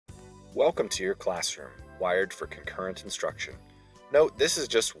Welcome to your classroom, wired for concurrent instruction. Note, this is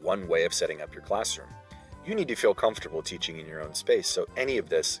just one way of setting up your classroom. You need to feel comfortable teaching in your own space, so any of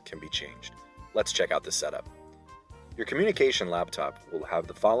this can be changed. Let's check out the setup. Your communication laptop will have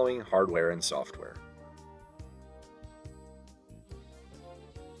the following hardware and software.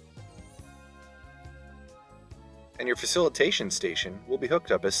 And your facilitation station will be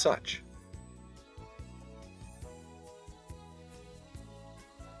hooked up as such.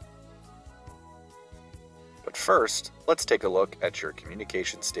 But first, let's take a look at your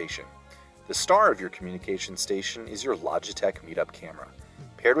communication station. The star of your communication station is your Logitech MeetUp camera.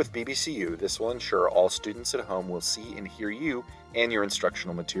 Paired with BBCU, this will ensure all students at home will see and hear you and your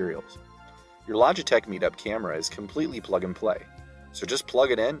instructional materials. Your Logitech MeetUp camera is completely plug and play, so just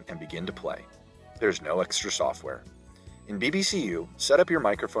plug it in and begin to play. There's no extra software. In BBCU, set up your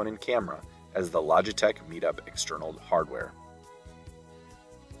microphone and camera as the Logitech MeetUp external hardware.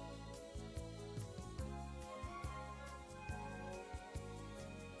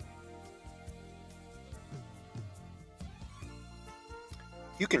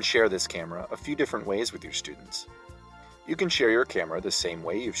 You can share this camera a few different ways with your students. You can share your camera the same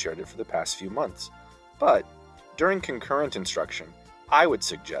way you've shared it for the past few months, but during concurrent instruction, I would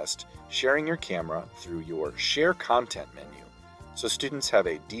suggest sharing your camera through your Share Content menu, so students have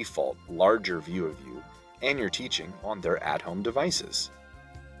a default, larger view of you and your teaching on their at-home devices.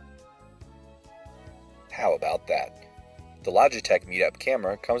 How about that? The Logitech MeetUp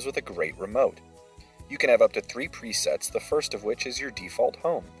camera comes with a great remote. You can have up to 3 presets, the first of which is your default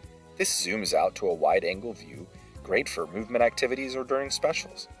home. This zooms out to a wide-angle view, great for movement activities or during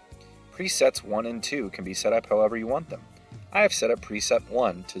specials. Presets 1 and 2 can be set up however you want them. I have set up preset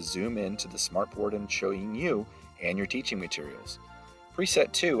 1 to zoom into the SmartBoard and showing you and your teaching materials.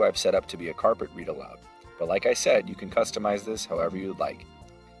 Preset 2 I've set up to be a carpet read aloud, but like I said, you can customize this however you'd like.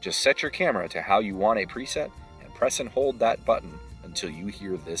 Just set your camera to how you want a preset and press and hold that button until you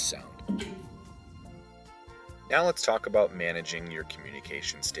hear this sound. Now let's talk about managing your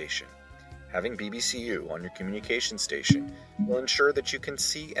communication station. Having BBCU on your communication station will ensure that you can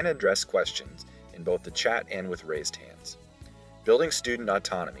see and address questions in both the chat and with raised hands. Building student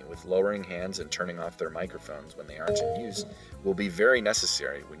autonomy with lowering hands and turning off their microphones when they aren't in use will be very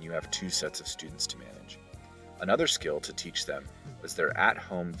necessary when you have 2 sets of students to manage. Another skill to teach them is their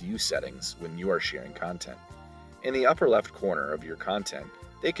at-home view settings when you are sharing content. In the upper left corner of your content,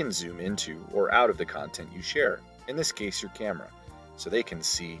 they can zoom into or out of the content you share, in this case your camera, so they can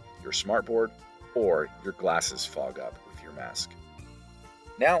see your SmartBoard or your glasses fog up with your mask.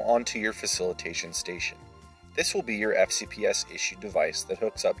 Now onto your facilitation station. This will be your FCPS issued device that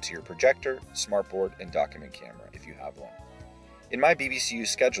hooks up to your projector, SmartBoard, and document camera if you have one. In my BBCU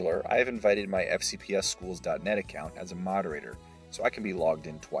scheduler, I have invited my fcpsschools.net account as a moderator so I can be logged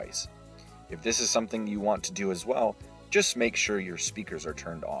in twice. If this is something you want to do as well, just make sure your speakers are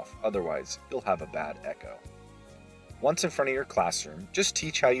turned off, otherwise you'll have a bad echo. Once in front of your classroom, just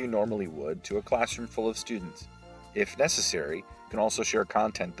teach how you normally would to a classroom full of students. If necessary, you can also share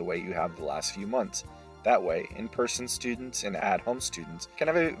content the way you have the last few months. That way, in-person students and at-home students can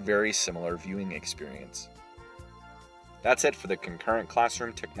have a very similar viewing experience. That's it for the Concurrent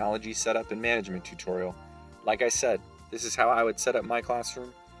Classroom Technology Setup and Management tutorial. Like I said, this is how I would set up my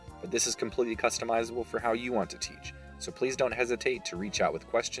classroom, but this is completely customizable for how you want to teach. So please don't hesitate to reach out with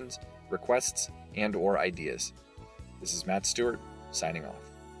questions, requests, and/or ideas. This is Matt Stewart, signing off.